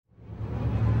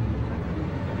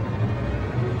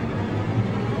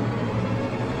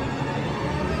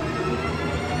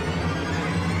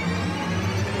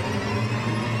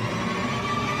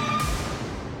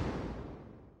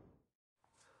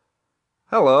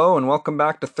Hello, and welcome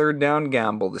back to Third Down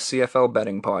Gamble, the CFL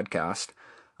betting podcast.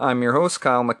 I'm your host,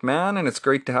 Kyle McMahon, and it's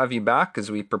great to have you back as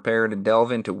we prepare to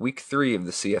delve into Week 3 of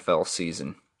the CFL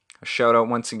season. A shout out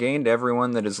once again to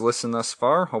everyone that has listened thus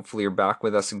far. Hopefully you're back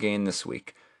with us again this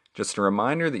week. Just a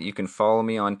reminder that you can follow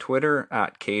me on Twitter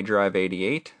at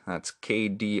KDrive88, that's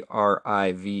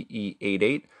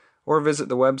KDRIVE88, or visit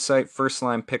the website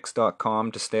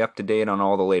firstlinepicks.com to stay up to date on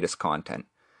all the latest content.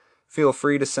 Feel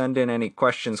free to send in any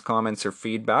questions, comments, or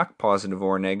feedback, positive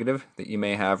or negative, that you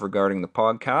may have regarding the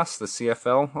podcast, the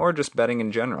CFL, or just betting in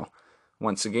general.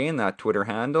 Once again, that Twitter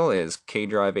handle is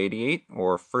KDrive88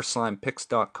 or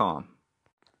firstlinepicks.com.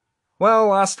 Well,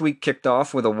 last week kicked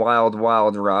off with a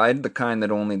wild ride, the kind that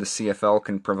only the CFL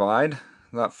can provide.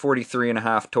 That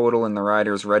 43.5 total in the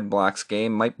Riders Red Blacks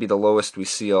game might be the lowest we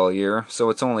see all year, so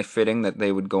it's only fitting that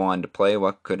they would go on to play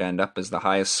what could end up as the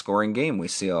highest scoring game we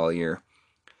see all year.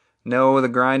 No, the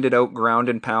grinded out ground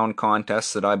and pound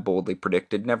contests that I boldly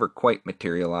predicted never quite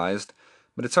materialized,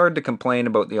 but it's hard to complain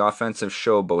about the offensive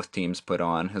show both teams put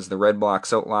on, as the Red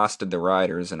Blacks outlasted the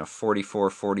Riders in a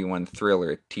 44-41 thriller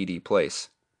at TD Place.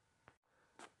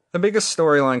 The biggest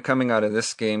storyline coming out of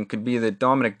this game could be that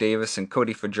Dominic Davis and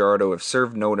Cody Fajardo have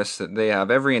served notice that they have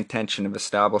every intention of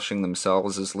establishing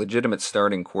themselves as legitimate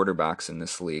starting quarterbacks in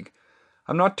this league.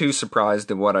 I'm not too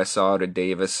surprised at what I saw out of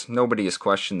Davis. Nobody has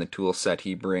questioned the tool set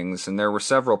he brings, and there were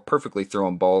several perfectly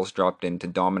thrown balls dropped into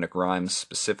Dominic Rhymes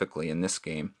specifically in this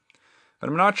game. But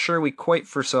I'm not sure we quite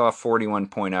foresaw a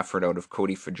 41-point effort out of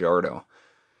Cody Fajardo.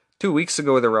 2 weeks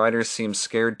ago, the Riders seemed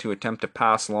scared to attempt to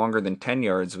pass longer than 10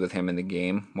 yards with him in the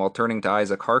game, while turning to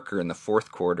Isaac Harker in the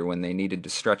fourth quarter when they needed to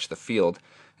stretch the field,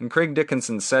 and Craig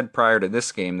Dickinson said prior to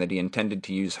this game that he intended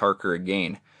to use Harker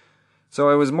again. So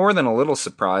I was more than a little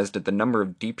surprised at the number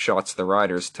of deep shots the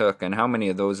Riders took and how many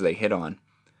of those they hit on.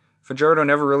 Fajardo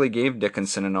never really gave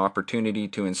Dickinson an opportunity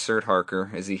to insert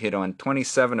Harker, as he hit on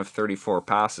 27 of 34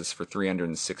 passes for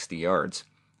 360 yards.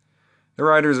 The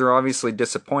Riders are obviously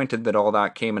disappointed that all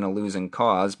that came in a losing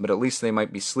cause, but at least they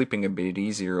might be sleeping a bit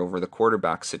easier over the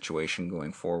quarterback situation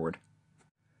going forward.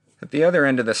 At the other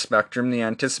end of the spectrum, the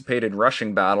anticipated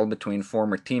rushing battle between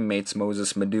former teammates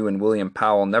Moses Madu and William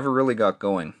Powell never really got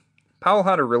going. Powell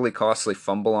had a really costly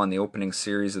fumble on the opening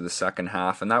series of the second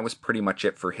half, and that was pretty much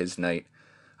it for his night.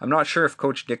 I'm not sure if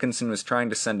Coach Dickinson was trying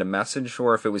to send a message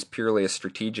or if it was purely a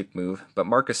strategic move, but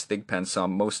Marcus Thigpen saw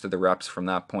most of the reps from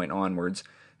that point onwards,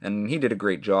 and he did a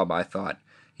great job, I thought.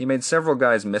 He made several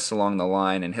guys miss along the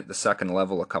line and hit the second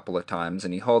level a couple of times,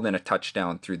 and he hauled in a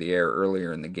touchdown through the air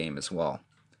earlier in the game as well.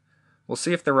 We'll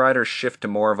see if the Riders shift to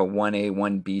more of a 1A,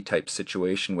 1B type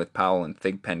situation with Powell and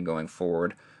Thigpen going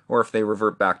forward, or if they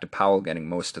revert back to Powell getting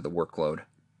most of the workload.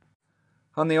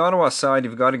 On the Ottawa side,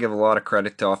 you've got to give a lot of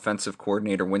credit to offensive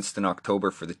coordinator Winston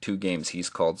October for the 2 games he's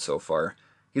called so far.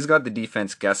 He's got the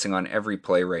defense guessing on every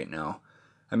play right now.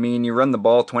 I mean, you run the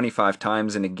ball 25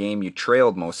 times in a game you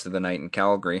trailed most of the night in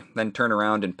Calgary, then turn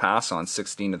around and pass on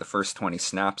 16 of the first 20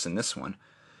 snaps in this one.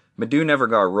 Madu never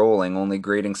got rolling, only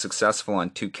grading successful on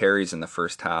 2 carries in the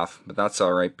first half, but that's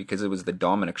alright because it was the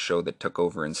Dominic show that took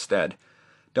over instead.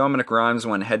 Dominic Rhymes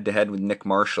went head-to-head with Nick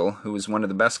Marshall, who was one of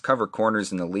the best cover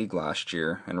corners in the league last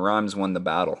year, and Rhymes won the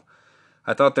battle.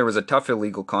 I thought there was a tough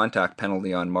illegal contact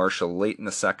penalty on Marshall late in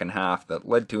the second half that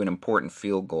led to an important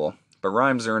field goal, but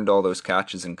Rhymes earned all those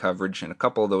catches in coverage, and a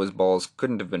couple of those balls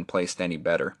couldn't have been placed any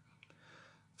better.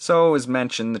 So, as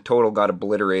mentioned, the total got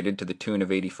obliterated to the tune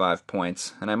of 85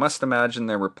 points, and I must imagine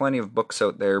there were plenty of books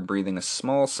out there breathing a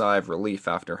small sigh of relief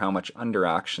after how much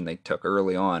underaction they took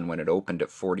early on when it opened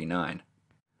at 49.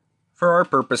 For our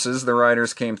purposes, the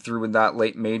Riders came through with that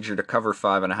late major to cover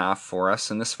 5.5 for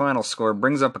us, and this final score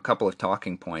brings up a couple of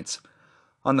talking points.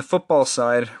 On the football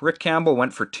side, Rick Campbell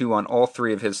went for 2 on all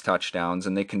 3 of his touchdowns,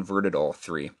 and they converted all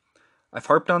 3. I've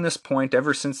harped on this point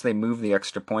ever since they moved the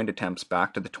extra point attempts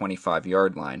back to the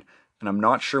 25-yard line, and I'm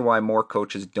not sure why more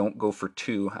coaches don't go for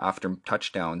 2 after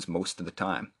touchdowns most of the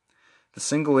time. The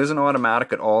single isn't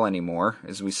automatic at all anymore,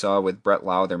 as we saw with Brett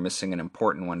Lowther missing an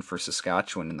important one for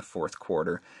Saskatchewan in the fourth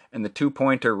quarter, and the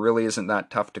 2-pointer really isn't that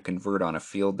tough to convert on a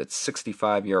field that's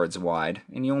 65 yards wide,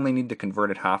 and you only need to convert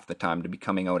it half the time to be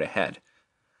coming out ahead.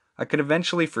 I could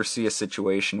eventually foresee a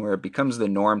situation where it becomes the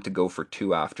norm to go for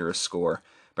 2 after a score,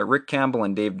 but Rick Campbell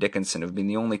and Dave Dickinson have been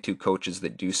the only 2 coaches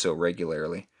that do so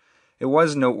regularly. It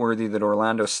was noteworthy that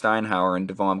Orlando Steinhauer and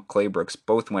Devon Claybrooks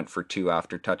both went for 2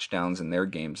 after touchdowns in their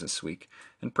games this week,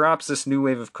 and perhaps this new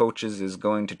wave of coaches is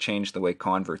going to change the way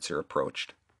converts are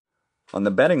approached. On the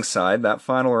betting side, that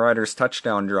final Riders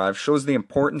touchdown drive shows the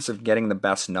importance of getting the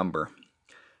best number.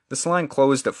 This line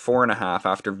closed at 4.5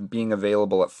 after being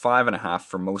available at 5.5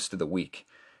 for most of the week.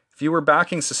 If you were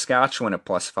backing Saskatchewan at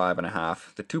plus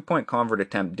 5.5, the 2-point convert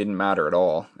attempt didn't matter at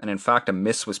all, and in fact a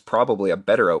miss was probably a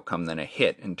better outcome than a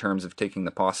hit in terms of taking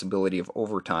the possibility of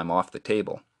overtime off the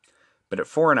table. But at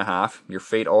 4.5, your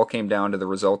fate all came down to the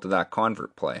result of that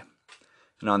convert play.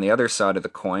 And on the other side of the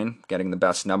coin, getting the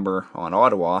best number on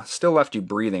Ottawa still left you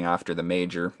breathing after the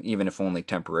major, even if only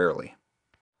temporarily.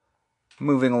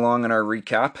 Moving along in our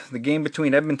recap, the game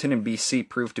between Edmonton and BC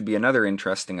proved to be another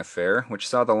interesting affair, which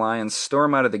saw the Lions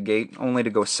storm out of the gate only to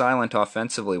go silent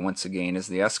offensively once again as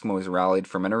the Eskimos rallied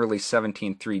from an early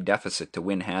 17-3 deficit to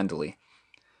win handily.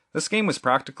 This game was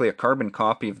practically a carbon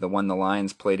copy of the one the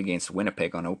Lions played against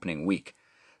Winnipeg on opening week.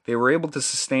 They were able to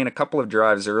sustain a couple of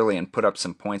drives early and put up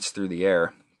some points through the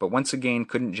air, but once again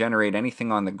couldn't generate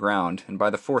anything on the ground, and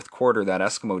by the fourth quarter that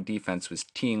Eskimo defense was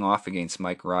teeing off against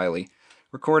Mike Riley,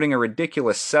 recording a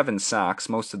ridiculous 7 sacks,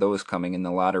 most of those coming in the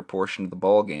latter portion of the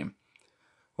ballgame.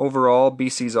 Overall,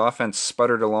 BC's offense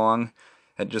sputtered along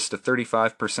at just a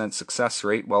 35% success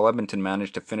rate, while Edmonton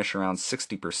managed to finish around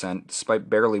 60% despite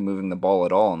barely moving the ball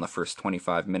at all in the first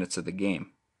 25 minutes of the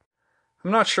game. I'm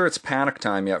not sure it's panic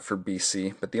time yet for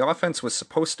BC, but the offense was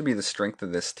supposed to be the strength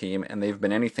of this team, and they've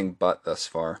been anything but thus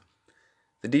far.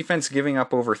 The defense giving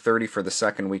up over 30 for the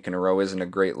second week in a row isn't a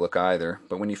great look either,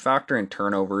 but when you factor in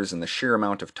turnovers and the sheer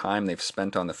amount of time they've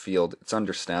spent on the field, it's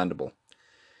understandable.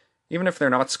 Even if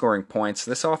they're not scoring points,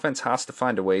 this offense has to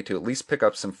find a way to at least pick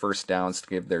up some first downs to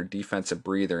give their defense a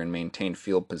breather and maintain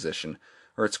field position,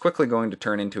 or it's quickly going to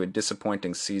turn into a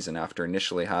disappointing season after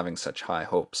initially having such high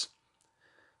hopes.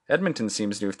 Edmonton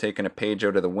seems to have taken a page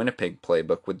out of the Winnipeg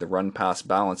playbook with the run-pass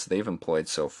balance they've employed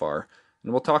so far,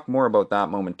 and we'll talk more about that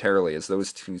momentarily as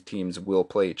those two teams will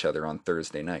play each other on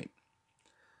Thursday night.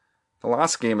 The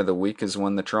last game of the week is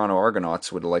one the Toronto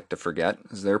Argonauts would like to forget,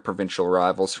 as their provincial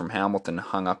rivals from Hamilton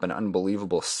hung up an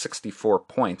unbelievable 64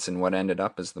 points in what ended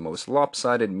up as the most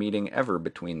lopsided meeting ever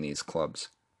between these clubs.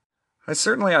 I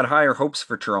certainly had higher hopes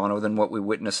for Toronto than what we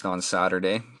witnessed on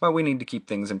Saturday, but we need to keep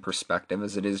things in perspective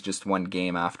as it is just one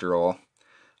game after all.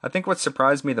 I think what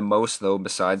surprised me the most, though,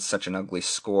 besides such an ugly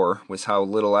score, was how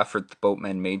little effort the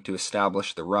Boatmen made to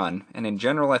establish the run, and in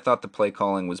general I thought the play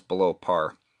calling was below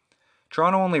par.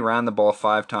 Toronto only ran the ball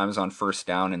 5 times on first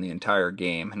down in the entire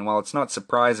game, and while it's not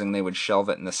surprising they would shelve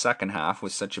it in the second half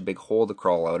with such a big hole to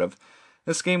crawl out of,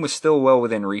 this game was still well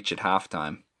within reach at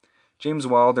halftime. James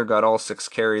Wilder got all 6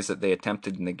 carries that they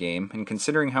attempted in the game, and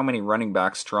considering how many running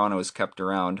backs Toronto has kept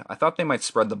around, I thought they might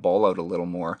spread the ball out a little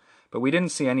more, but we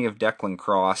didn't see any of Declan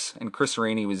Cross, and Chris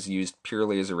Rainey was used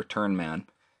purely as a return man.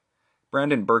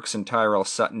 Brandon Burks and Tyrell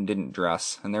Sutton didn't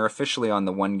dress, and they're officially on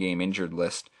the one-game injured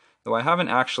list, though I haven't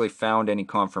actually found any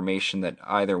confirmation that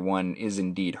either one is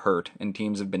indeed hurt, and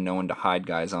teams have been known to hide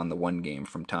guys on the one game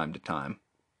from time to time.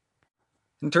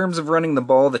 In terms of running the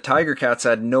ball, the Tiger Cats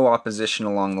had no opposition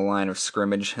along the line of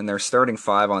scrimmage, and their starting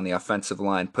 5 on the offensive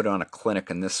line put on a clinic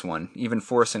in this one, even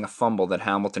forcing a fumble that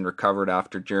Hamilton recovered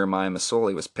after Jeremiah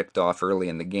Masoli was picked off early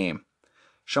in the game.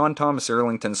 Sean Thomas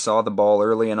Erlington saw the ball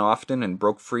early and often and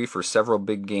broke free for several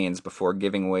big gains before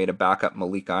giving way to backup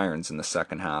Malik Irons in the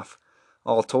second half.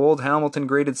 All told, Hamilton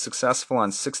graded successful on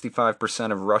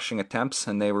 65% of rushing attempts,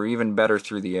 and they were even better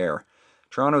through the air.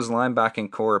 Toronto's linebacking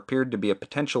core appeared to be a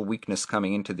potential weakness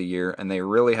coming into the year, and they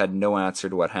really had no answer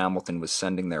to what Hamilton was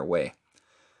sending their way.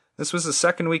 This was the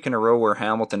second week in a row where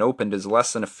Hamilton opened as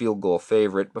less than a field goal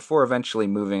favorite, before eventually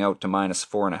moving out to minus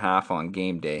 4.5 on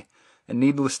game day, and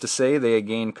needless to say, they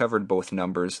again covered both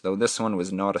numbers, though this one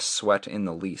was not a sweat in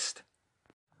the least.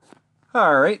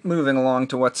 Alright, moving along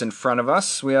to what's in front of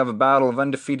us, we have a battle of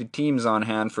undefeated teams on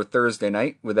hand for Thursday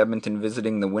night, with Edmonton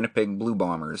visiting the Winnipeg Blue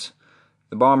Bombers.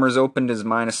 The Bombers opened as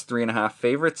minus 3.5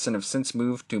 favorites and have since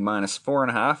moved to minus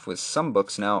 4.5, with some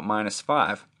books now at minus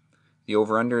 5. The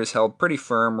over-under is held pretty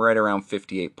firm, right around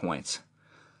 58 points.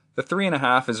 The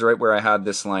 3.5 is right where I had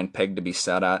this line pegged to be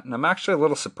set at, and I'm actually a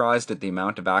little surprised at the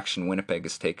amount of action Winnipeg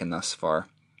has taken thus far.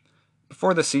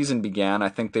 Before the season began, I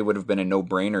think they would have been a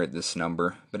no-brainer at this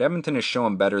number, but Edmonton has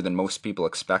shown better than most people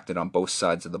expected on both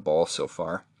sides of the ball so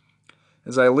far.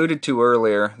 As I alluded to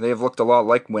earlier, they have looked a lot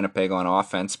like Winnipeg on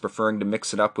offense, preferring to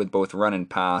mix it up with both run and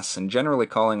pass, and generally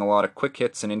calling a lot of quick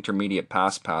hits and intermediate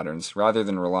pass patterns, rather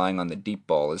than relying on the deep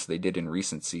ball as they did in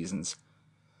recent seasons.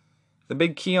 The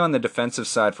big key on the defensive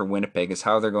side for Winnipeg is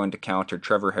how they're going to counter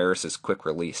Trevor Harris's quick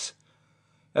release.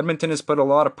 Edmonton has put a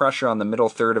lot of pressure on the middle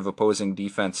third of opposing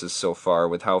defenses so far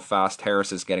with how fast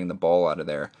Harris is getting the ball out of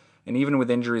there, and even with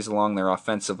injuries along their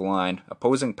offensive line,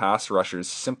 opposing pass rushers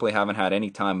simply haven't had any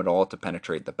time at all to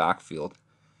penetrate the backfield.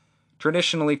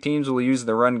 Traditionally, teams will use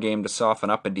the run game to soften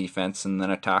up a defense and then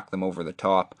attack them over the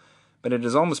top, but it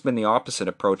has almost been the opposite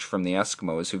approach from the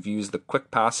Eskimos, who've used the quick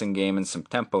passing game and some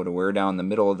tempo to wear down the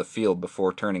middle of the field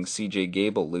before turning CJ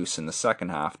Gable loose in the second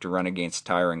half to run against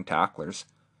tiring tacklers.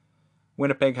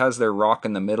 Winnipeg has their rock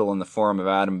in the middle in the form of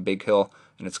Adam Bighill,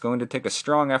 and it's going to take a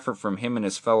strong effort from him and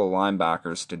his fellow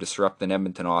linebackers to disrupt an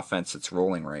Edmonton offense that's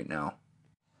rolling right now.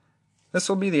 This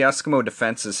will be the Eskimo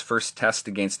defense's first test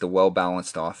against a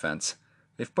well-balanced offense.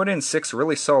 They've put in 6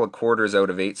 really solid quarters out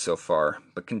of 8 so far,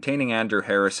 but containing Andrew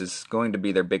Harris is going to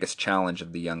be their biggest challenge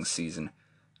of the young season.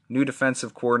 New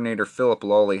defensive coordinator Philip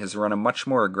Lawley has run a much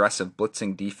more aggressive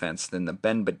blitzing defense than the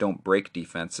bend but don't break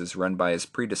defenses run by his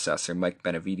predecessor Mike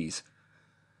Benavides.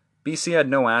 BC had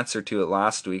no answer to it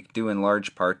last week, due in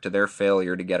large part to their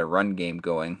failure to get a run game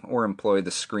going or employ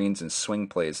the screens and swing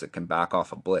plays that can back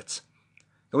off a blitz.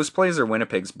 Those plays are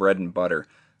Winnipeg's bread and butter,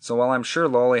 so while I'm sure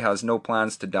Lawley has no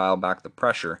plans to dial back the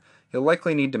pressure, he'll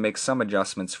likely need to make some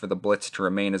adjustments for the blitz to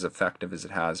remain as effective as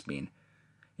it has been.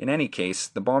 In any case,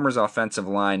 the Bombers' offensive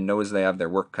line knows they have their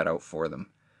work cut out for them.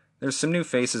 There's some new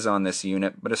faces on this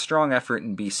unit, but a strong effort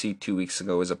in BC 2 weeks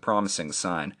ago is a promising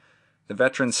sign. The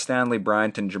veterans Stanley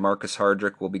Bryant and Jamarcus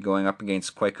Hardrick will be going up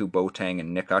against Kwaku Boateng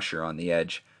and Nick Usher on the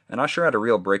edge, and Usher had a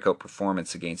real breakout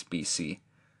performance against BC.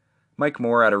 Mike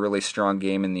Moore had a really strong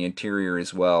game in the interior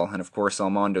as well, and of course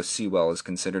Almondo Sewell is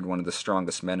considered one of the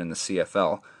strongest men in the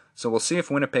CFL, so we'll see if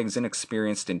Winnipeg's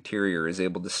inexperienced interior is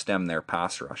able to stem their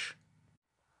pass rush.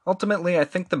 Ultimately, I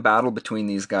think the battle between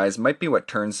these guys might be what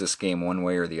turns this game one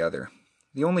way or the other.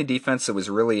 The only defense that was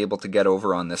really able to get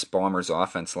over on this Bombers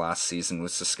offense last season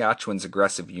was Saskatchewan's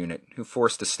aggressive unit, who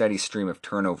forced a steady stream of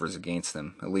turnovers against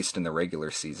them, at least in the regular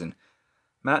season.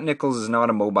 Matt Nichols is not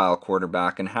a mobile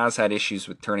quarterback and has had issues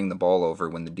with turning the ball over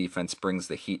when the defense brings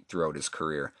the heat throughout his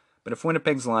career, but if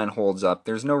Winnipeg's line holds up,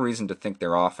 there's no reason to think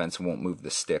their offense won't move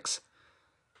the sticks.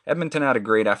 Edmonton had a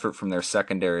great effort from their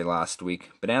secondary last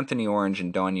week, but Anthony Orange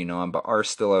and Don Unamba are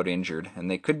still out injured, and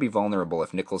they could be vulnerable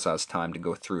if Nichols has time to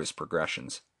go through his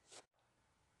progressions.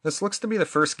 This looks to be the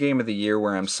first game of the year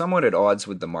where I'm somewhat at odds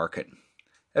with the market.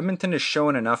 Edmonton has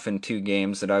shown enough in 2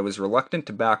 games that I was reluctant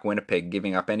to back Winnipeg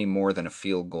giving up any more than a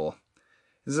field goal.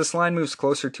 As this line moves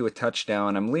closer to a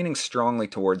touchdown, I'm leaning strongly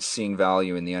towards seeing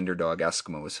value in the underdog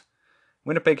Eskimos.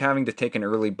 Winnipeg having to take an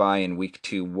early bye in Week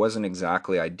 2 wasn't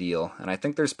exactly ideal, and I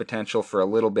think there's potential for a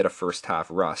little bit of first half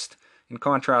rust, in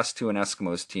contrast to an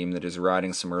Eskimos team that is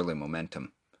riding some early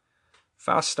momentum.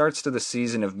 Fast starts to the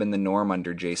season have been the norm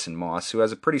under Jason Moss, who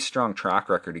has a pretty strong track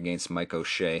record against Mike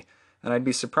O'Shea, and I'd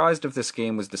be surprised if this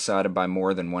game was decided by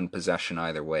more than one possession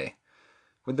either way.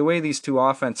 With the way these two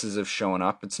offenses have shown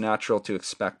up, it's natural to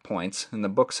expect points, and the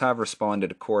books have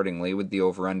responded accordingly with the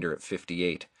over-under at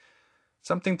 58.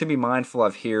 Something to be mindful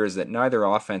of here is that neither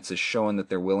offense has shown that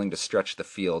they're willing to stretch the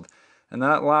field, and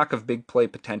that lack of big play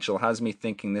potential has me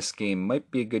thinking this game might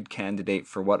be a good candidate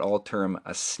for what I'll term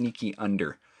a sneaky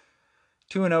under.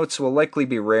 2-and-outs will likely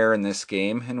be rare in this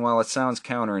game, and while it sounds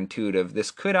counterintuitive,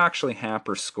 this could actually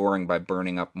hamper scoring by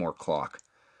burning up more clock.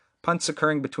 Punts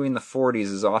occurring between the 40s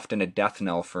is often a death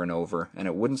knell for an over, and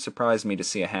it wouldn't surprise me to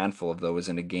see a handful of those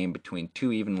in a game between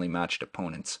 2 evenly matched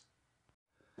opponents.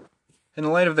 In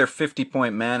light of their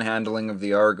 50-point manhandling of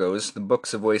the Argos, the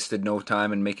books have wasted no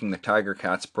time in making the Tiger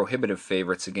Cats prohibitive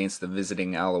favorites against the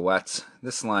visiting Alouettes,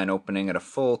 this line opening at a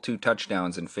full 2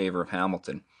 touchdowns in favor of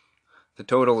Hamilton. The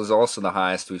total is also the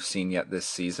highest we've seen yet this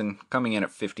season, coming in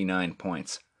at 59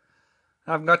 points.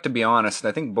 I've got to be honest,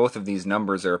 I think both of these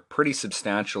numbers are a pretty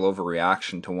substantial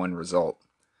overreaction to one result.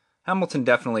 Hamilton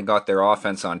definitely got their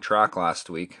offense on track last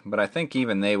week, but I think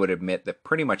even they would admit that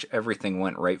pretty much everything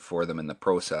went right for them in the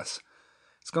process.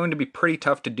 It's going to be pretty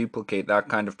tough to duplicate that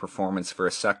kind of performance for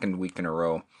a second week in a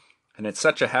row, and at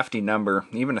such a hefty number,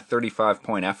 even a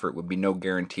 35-point effort would be no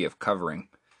guarantee of covering.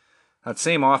 That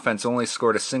same offense only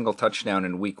scored a single touchdown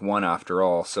in Week 1 after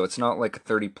all, so it's not like a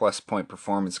 30-plus point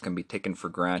performance can be taken for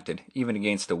granted, even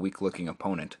against a weak-looking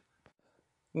opponent.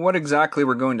 What exactly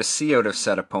we're going to see out of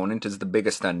said opponent is the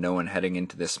biggest unknown heading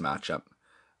into this matchup.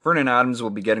 Vernon Adams will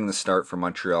be getting the start for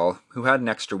Montreal, who had an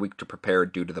extra week to prepare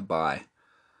due to the bye.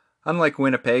 Unlike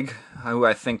Winnipeg, who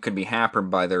I think could be hampered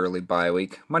by the early bye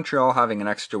week, Montreal having an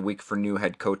extra week for new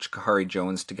head coach Kahari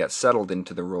Jones to get settled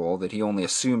into the role that he only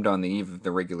assumed on the eve of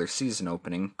the regular season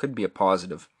opening could be a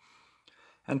positive.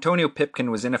 Antonio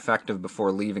Pipkin was ineffective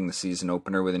before leaving the season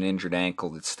opener with an injured ankle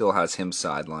that still has him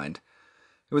sidelined.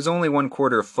 It was only 1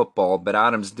 quarter of football, but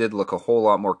Adams did look a whole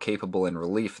lot more capable in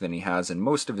relief than he has in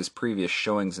most of his previous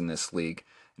showings in this league,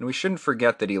 and we shouldn't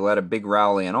forget that he led a big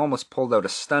rally and almost pulled out a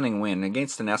stunning win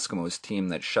against an Eskimos team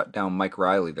that shut down Mike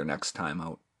Riley their next time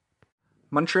out.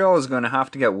 Montreal is going to have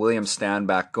to get William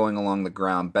Stanback going along the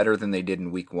ground better than they did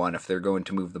in Week 1 if they're going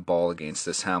to move the ball against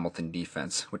this Hamilton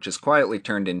defense, which has quietly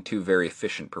turned in 2 very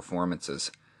efficient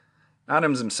performances.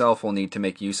 Adams himself will need to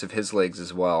make use of his legs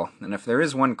as well, and if there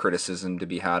is one criticism to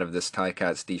be had of this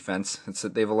Ticats defense, it's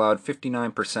that they've allowed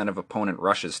 59% of opponent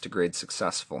rushes to grade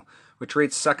successful, which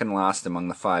rates second last among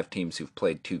the 5 teams who've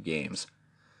played 2 games.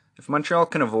 If Montreal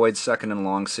can avoid second and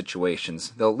long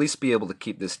situations, they'll at least be able to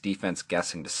keep this defense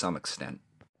guessing to some extent.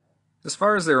 As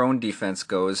far as their own defense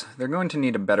goes, they're going to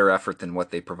need a better effort than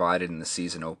what they provided in the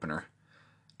season opener.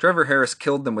 Trevor Harris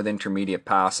killed them with intermediate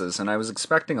passes, and I was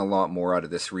expecting a lot more out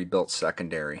of this rebuilt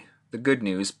secondary. The good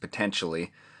news,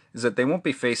 potentially, is that they won't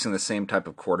be facing the same type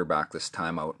of quarterback this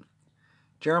time out.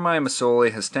 Jeremiah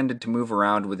Masoli has tended to move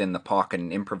around within the pocket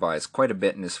and improvise quite a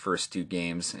bit in his first 2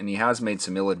 games, and he has made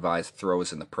some ill-advised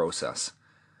throws in the process.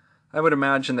 I would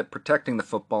imagine that protecting the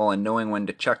football and knowing when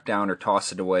to check down or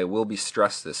toss it away will be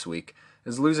stressed this week,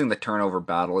 as losing the turnover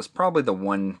battle is probably the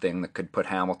one thing that could put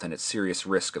Hamilton at serious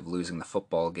risk of losing the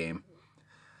football game.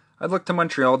 I'd look to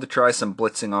Montreal to try some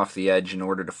blitzing off the edge in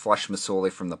order to flush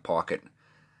Masoli from the pocket.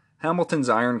 Hamilton's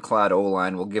ironclad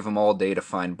O-line will give him all day to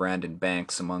find Brandon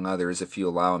Banks, among others, if you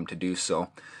allow him to do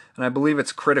so, and I believe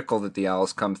it's critical that the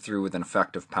Owls come through with an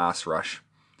effective pass rush.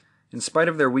 In spite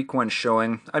of their Week 1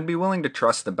 showing, I'd be willing to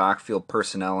trust the backfield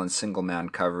personnel in single-man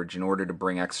coverage in order to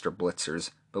bring extra blitzers,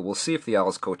 but we'll see if the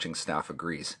Owls coaching staff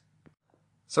agrees.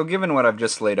 So given what I've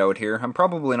just laid out here, I'm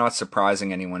probably not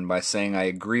surprising anyone by saying I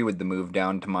agree with the move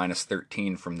down to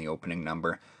 -13 from the opening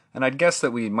number, and I'd guess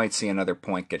that we might see another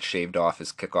point get shaved off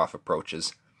as kickoff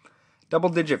approaches.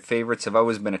 Double-digit favorites have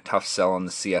always been a tough sell in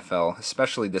the CFL,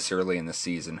 especially this early in the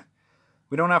season.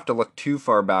 We don't have to look too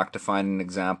far back to find an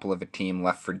example of a team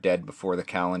left for dead before the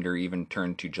calendar even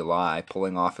turned to July,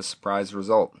 pulling off a surprise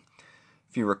result.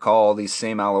 If you recall, these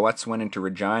same Alouettes went into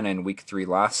Regina in Week 3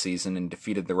 last season and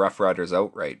defeated the Rough Riders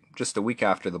outright, just a week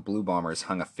after the Blue Bombers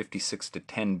hung a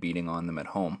 56-10 beating on them at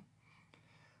home.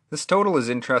 This total is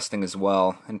interesting as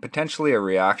well, and potentially a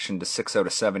reaction to 6 out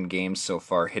of 7 games so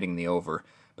far hitting the over,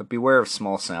 but beware of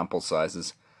small sample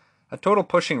sizes. A total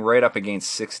pushing right up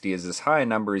against 60 is as high a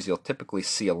number as you'll typically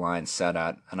see a line set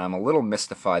at, and I'm a little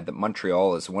mystified that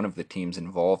Montreal is one of the teams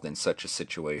involved in such a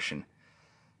situation.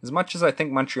 As much as I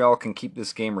think Montreal can keep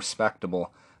this game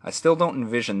respectable, I still don't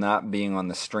envision that being on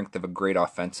the strength of a great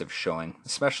offensive showing,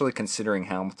 especially considering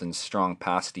Hamilton's strong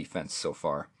pass defense so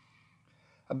far.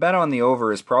 A bet on the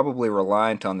over is probably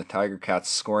reliant on the Tiger Cats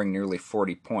scoring nearly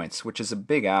 40 points, which is a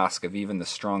big ask of even the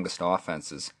strongest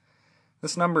offenses.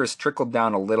 This number has trickled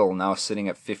down a little, now sitting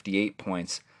at 58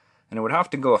 points, and it would have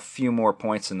to go a few more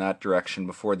points in that direction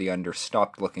before the under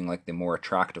stopped looking like the more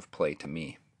attractive play to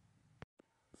me.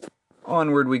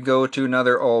 Onward we go to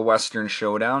another all-Western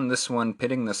showdown, this one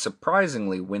pitting the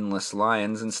surprisingly winless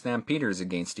Lions and Stampeders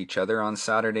against each other on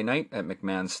Saturday night at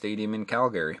McMahon Stadium in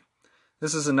Calgary.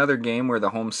 This is another game where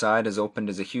the home side has opened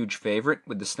as a huge favorite,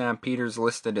 with the Stampeders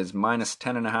listed as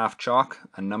 -10.5 chalk,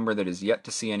 a number that is yet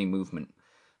to see any movement.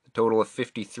 The total of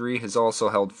 53 has also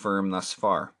held firm thus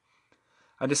far.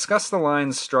 I discussed the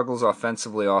Lions' struggles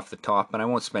offensively off the top, and I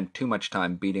won't spend too much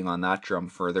time beating on that drum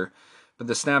further, but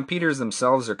the Stampeders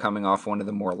themselves are coming off one of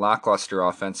the more lackluster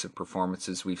offensive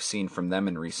performances we've seen from them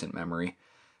in recent memory.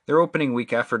 Their opening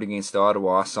week effort against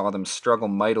Ottawa saw them struggle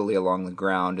mightily along the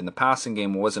ground, and the passing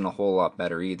game wasn't a whole lot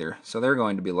better either, so they're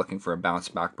going to be looking for a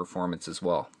bounce-back performance as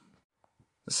well.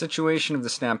 The situation of the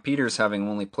Stampeders having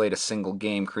only played a single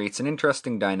game creates an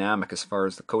interesting dynamic as far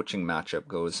as the coaching matchup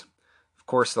goes. Of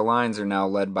course, the Lions are now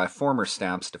led by former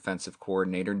Stamps defensive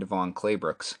coordinator Devon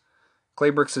Claybrooks.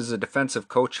 Claybrooks is a defensive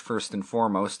coach first and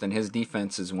foremost, and his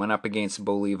defenses went up against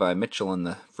Bo Levi Mitchell in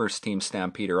the first-team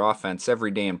Stampeder offense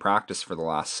every day in practice for the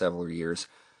last several years,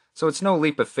 so it's no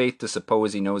leap of faith to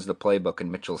suppose he knows the playbook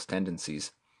and Mitchell's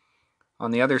tendencies. On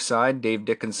the other side, Dave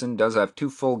Dickinson does have 2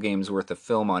 full games worth of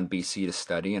film on BC to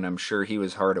study, and I'm sure he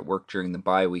was hard at work during the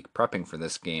bye week prepping for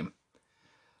this game.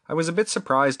 I was a bit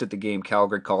surprised at the game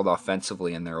Calgary called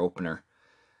offensively in their opener.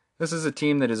 This is a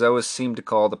team that has always seemed to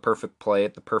call the perfect play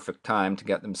at the perfect time to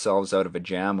get themselves out of a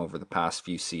jam over the past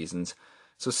few seasons,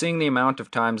 so seeing the amount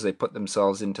of times they put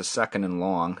themselves into second and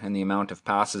long and the amount of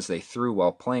passes they threw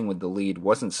while playing with the lead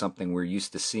wasn't something we're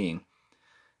used to seeing.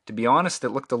 To be honest, it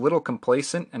looked a little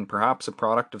complacent and perhaps a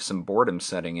product of some boredom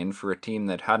setting in for a team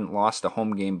that hadn't lost a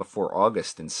home game before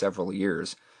August in several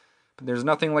years. But there's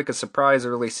nothing like a surprise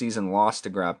early season loss to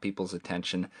grab people's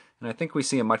attention, and I think we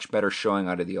see a much better showing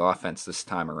out of the offense this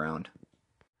time around.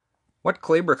 What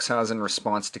Claybrooks has in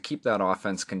response to keep that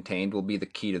offense contained will be the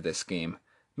key to this game.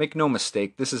 Make no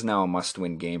mistake, this is now a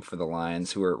must-win game for the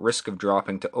Lions, who are at risk of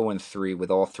dropping to 0-3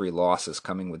 with all 3 losses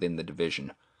coming within the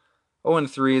division.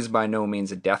 0-3 is by no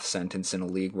means a death sentence in a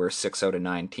league where 6 out of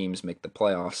 9 teams make the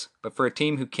playoffs, but for a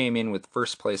team who came in with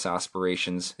first-place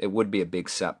aspirations, it would be a big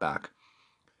setback.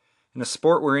 In a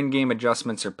sport where in-game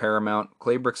adjustments are paramount,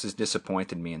 Claybrooks has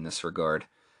disappointed me in this regard.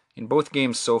 In both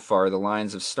games so far, the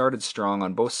Lions have started strong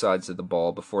on both sides of the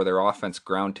ball before their offense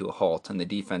ground to a halt and the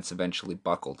defense eventually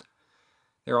buckled.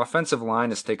 Their offensive line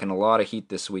has taken a lot of heat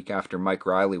this week after Mike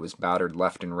Riley was battered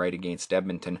left and right against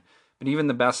Edmonton, but even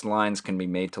the best lines can be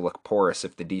made to look porous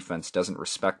if the defense doesn't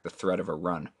respect the threat of a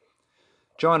run.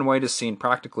 John White has seen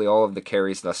practically all of the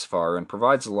carries thus far and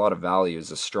provides a lot of value as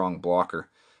a strong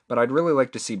blocker, but I'd really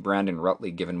like to see Brandon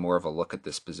Rutley given more of a look at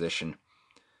this position.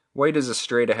 White is a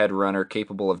straight-ahead runner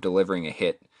capable of delivering a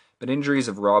hit, but injuries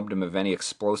have robbed him of any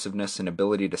explosiveness and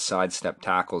ability to sidestep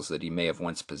tackles that he may have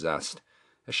once possessed.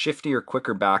 A shiftier,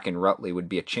 quicker back in Rutley would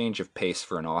be a change of pace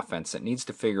for an offense that needs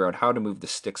to figure out how to move the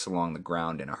sticks along the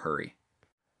ground in a hurry.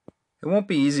 It won't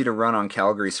be easy to run on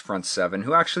Calgary's front seven,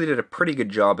 who actually did a pretty good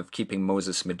job of keeping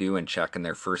Moses Madu in check in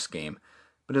their first game.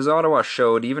 But as Ottawa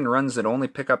showed, even runs that only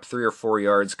pick up 3 or 4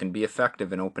 yards can be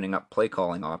effective in opening up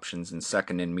play-calling options in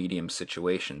second and medium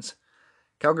situations.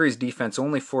 Calgary's defense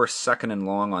only forced second and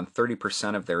long on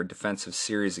 30% of their defensive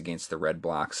series against the Red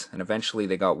Blacks, and eventually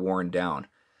they got worn down.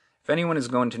 If anyone is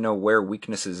going to know where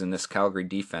weaknesses in this Calgary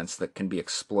defense that can be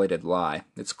exploited lie,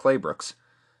 it's Claybrooks.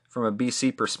 From a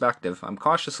BC perspective, I'm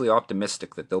cautiously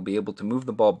optimistic that they'll be able to move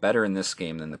the ball better in this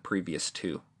game than the previous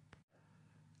 2.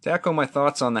 To echo my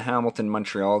thoughts on the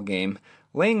Hamilton-Montreal game,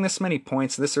 laying this many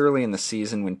points this early in the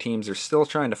season when teams are still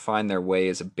trying to find their way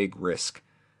is a big risk.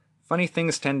 Funny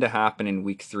things tend to happen in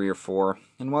week 3 or 4,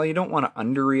 and while you don't want to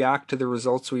underreact to the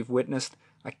results we've witnessed,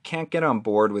 I can't get on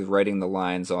board with writing the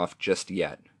Lions off just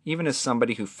yet, even as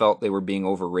somebody who felt they were being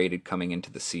overrated coming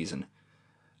into the season.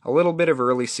 A little bit of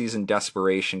early season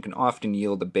desperation can often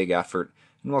yield a big effort,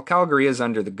 and while Calgary is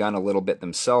under the gun a little bit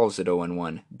themselves at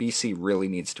 0-1, BC really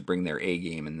needs to bring their A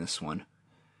game in this one.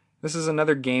 This is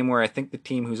another game where I think the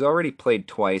team who's already played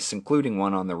twice, including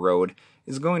one on the road,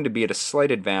 is going to be at a slight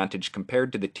advantage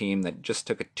compared to the team that just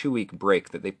took a 2-week break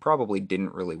that they probably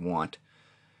didn't really want.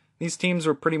 These teams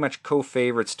were pretty much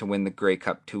co-favorites to win the Grey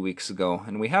Cup 2 weeks ago,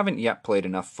 and we haven't yet played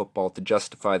enough football to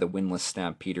justify the winless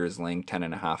Stampeders laying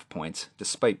 10.5 points,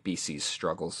 despite BC's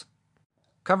struggles.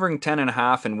 Covering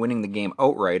 10.5 and winning the game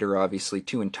outright are obviously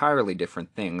 2 entirely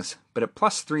different things, but at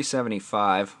plus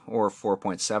 375, or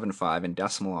 4.75 in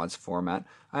decimal odds format,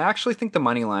 I actually think the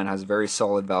money line has very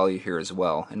solid value here as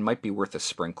well, and might be worth a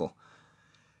sprinkle.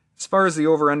 As far as the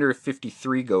over-under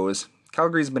 53 goes,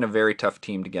 Calgary's been a very tough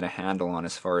team to get a handle on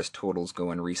as far as totals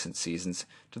go in recent seasons,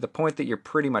 to the point that you're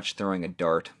pretty much throwing a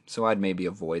dart, so I'd maybe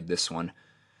avoid this one.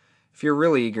 If you're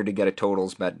really eager to get a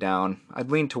totals bet down,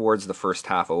 I'd lean towards the first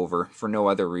half over, for no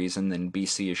other reason than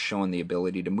BC has shown the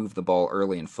ability to move the ball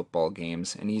early in football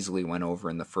games and easily went over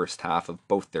in the first half of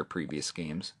both their previous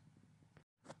games.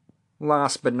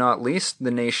 Last but not least, the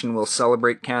nation will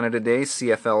celebrate Canada Day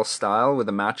CFL style with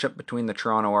a matchup between the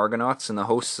Toronto Argonauts and the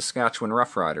host Saskatchewan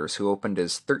Roughriders, who opened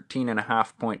as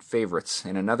 13.5-point favorites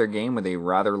in another game with a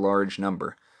rather large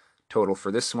number. Total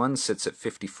for this one sits at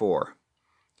 54.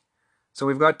 So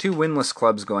we've got 2 winless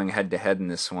clubs going head-to-head in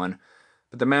this one,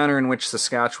 but the manner in which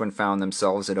Saskatchewan found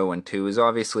themselves at 0-2 is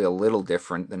obviously a little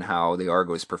different than how the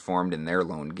Argos performed in their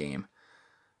lone game.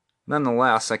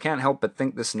 Nonetheless, I can't help but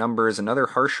think this number is another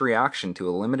harsh reaction to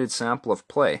a limited sample of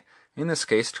play, in this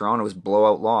case Toronto's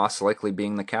blowout loss likely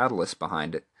being the catalyst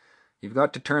behind it. You've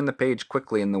got to turn the page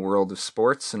quickly in the world of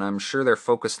sports, and I'm sure they're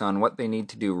focused on what they need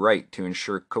to do right to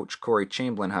ensure Coach Corey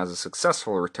Chamberlain has a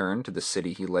successful return to the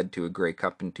city he led to a Grey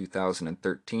Cup in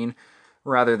 2013,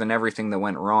 rather than everything that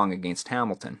went wrong against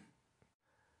Hamilton.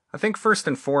 I think first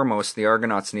and foremost the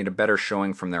Argonauts need a better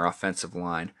showing from their offensive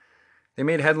line. They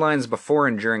made headlines before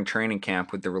and during training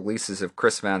camp with the releases of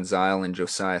Chris Van Zyl and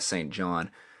Josiah St.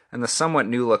 John, and the somewhat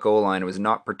new-look O-line was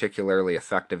not particularly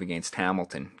effective against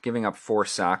Hamilton, giving up 4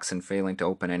 sacks and failing to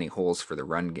open any holes for the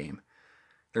run game.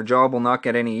 Their job will not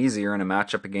get any easier in a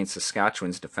matchup against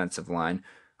Saskatchewan's defensive line,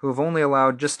 who have only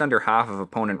allowed just under half of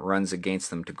opponent runs against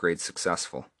them to grade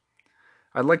successful.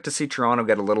 I'd like to see Toronto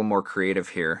get a little more creative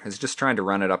here, as just trying to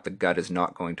run it up the gut is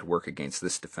not going to work against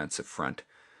this defensive front.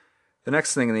 The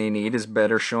next thing they need is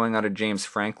better showing out of James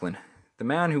Franklin. The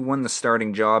man who won the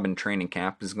starting job in training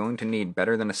camp is going to need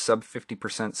better than a sub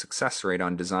 50% success rate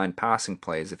on designed passing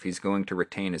plays if he's going to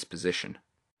retain his position.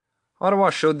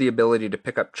 Ottawa showed the ability to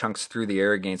pick up chunks through the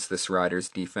air against this Riders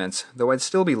defense, though I'd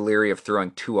still be leery of throwing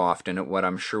too often at what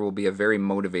I'm sure will be a very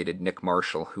motivated Nick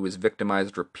Marshall, who was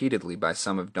victimized repeatedly by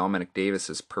some of Dominic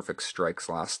Davis's perfect strikes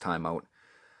last time out.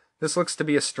 This looks to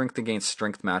be a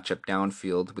strength-against-strength matchup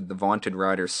downfield, with the vaunted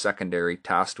Riders secondary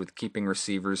tasked with keeping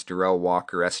receivers Darrell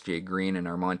Walker, S.J. Green, and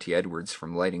Armonte Edwards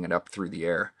from lighting it up through the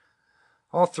air.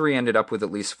 All three ended up with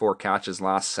at least 4 catches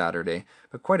last Saturday,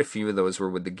 but quite a few of those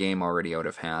were with the game already out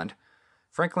of hand.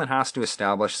 Franklin has to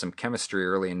establish some chemistry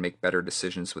early and make better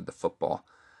decisions with the football.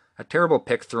 A terrible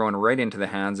pick thrown right into the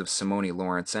hands of Simone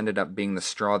Lawrence ended up being the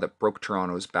straw that broke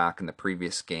Toronto's back in the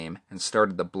previous game and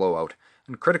started the blowout,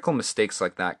 and critical mistakes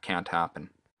like that can't happen.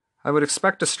 I would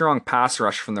expect a strong pass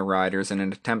rush from the Riders in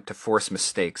an attempt to force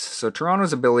mistakes, so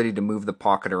Toronto's ability to move the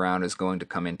pocket around is going to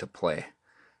come into play.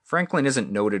 Franklin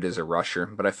isn't noted as a rusher,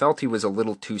 but I felt he was a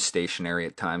little too stationary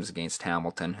at times against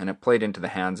Hamilton, and it played into the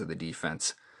hands of the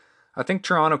defense. I think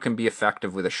Toronto can be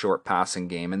effective with a short passing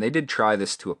game, and they did try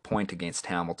this to a point against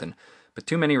Hamilton, but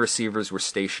too many receivers were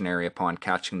stationary upon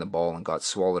catching the ball and got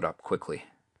swallowed up quickly.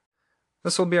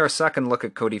 This will be our second look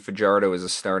at Cody Fajardo as a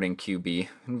starting QB,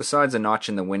 and besides a notch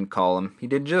in the win column, he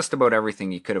did just about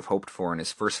everything you could have hoped for in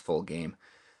his first full game.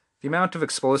 The amount of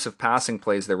explosive passing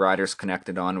plays the Riders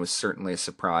connected on was certainly a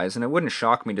surprise, and it wouldn't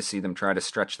shock me to see them try to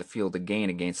stretch the field again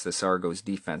against this Argos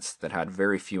defense that had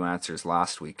very few answers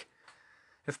last week.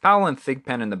 If Powell and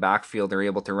Thigpen in the backfield are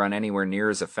able to run anywhere near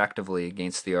as effectively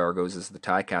against the Argos as the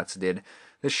Ticats did,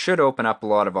 this should open up a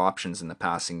lot of options in the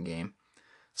passing game.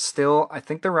 Still, I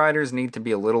think the Riders need to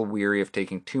be a little weary of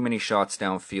taking too many shots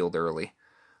downfield early.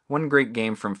 One great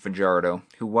game from Fajardo,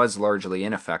 who was largely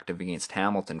ineffective against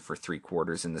Hamilton for 3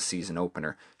 quarters in the season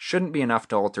opener, shouldn't be enough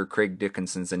to alter Craig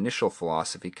Dickinson's initial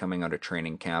philosophy coming out of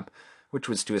training camp, which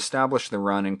was to establish the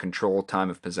run and control time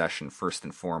of possession first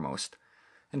and foremost.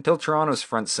 Until Toronto's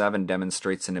front 7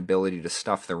 demonstrates an ability to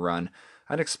stuff the run,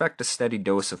 I'd expect a steady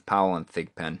dose of Powell and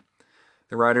Thigpen.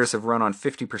 The Riders have run on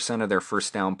 50% of their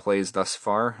first down plays thus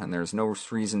far, and there's no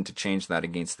reason to change that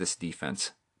against this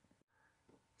defense.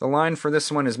 The line for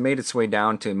this one has made its way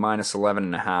down to minus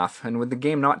 11.5, and with the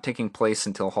game not taking place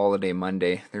until Holiday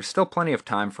Monday, there's still plenty of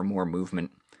time for more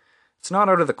movement. It's not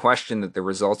out of the question that the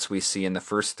results we see in the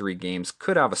first 3 games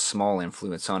could have a small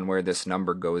influence on where this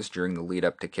number goes during the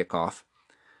lead-up to kickoff.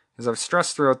 As I've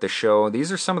stressed throughout the show,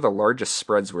 these are some of the largest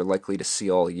spreads we're likely to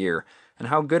see all year, and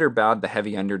how good or bad the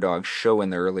heavy underdogs show in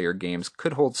the earlier games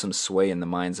could hold some sway in the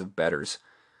minds of bettors.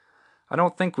 I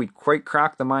don't think we'd quite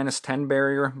crack the minus 10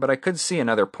 barrier, but I could see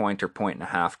another point or point and a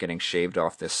half getting shaved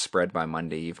off this spread by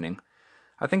Monday evening.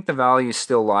 I think the value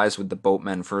still lies with the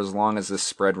boatmen for as long as this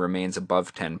spread remains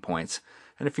above 10 points,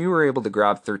 and if you were able to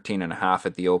grab 13.5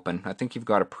 at the open, I think you've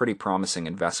got a pretty promising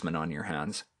investment on your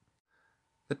hands.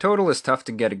 The total is tough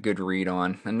to get a good read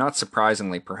on, and not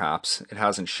surprisingly perhaps, it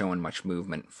hasn't shown much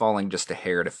movement, falling just a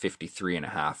hair to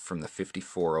 53.5 from the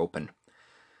 54 open.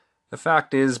 The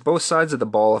fact is, both sides of the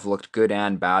ball have looked good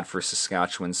and bad for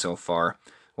Saskatchewan so far,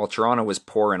 while Toronto was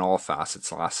poor in all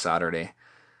facets last Saturday.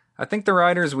 I think the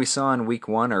Riders we saw in Week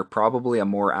 1 are probably a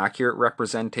more accurate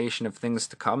representation of things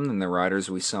to come than the Riders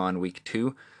we saw in Week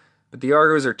 2, but the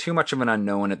Argos are too much of an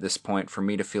unknown at this point for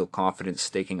me to feel confident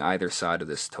staking either side of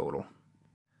this total.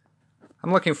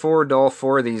 I'm looking forward to all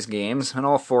 4 of these games, and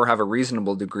all 4 have a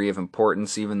reasonable degree of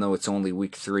importance even though it's only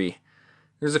Week 3.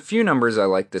 There's a few numbers I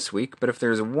like this week, but if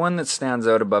there's one that stands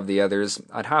out above the others,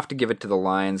 I'd have to give it to the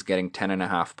Lions getting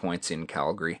 10.5 points in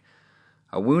Calgary.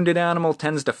 A wounded animal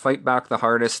tends to fight back the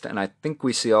hardest, and I think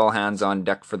we see all hands on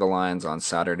deck for the Lions on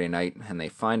Saturday night, and they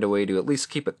find a way to at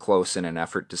least keep it close in an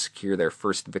effort to secure their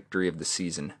first victory of the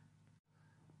season.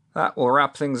 That will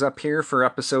wrap things up here for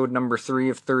episode number 3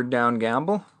 of Third Down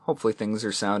Gamble. Hopefully things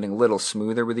are sounding a little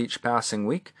smoother with each passing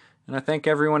week, and I thank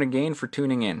everyone again for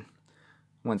tuning in.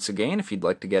 Once again, if you'd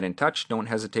like to get in touch, don't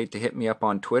hesitate to hit me up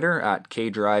on Twitter at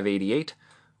KDrive88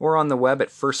 or on the web at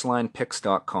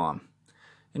firstlinepicks.com.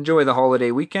 Enjoy the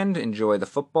holiday weekend, enjoy the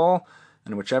football,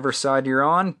 and whichever side you're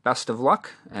on, best of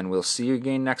luck, and we'll see you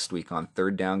again next week on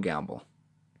Third Down Gamble.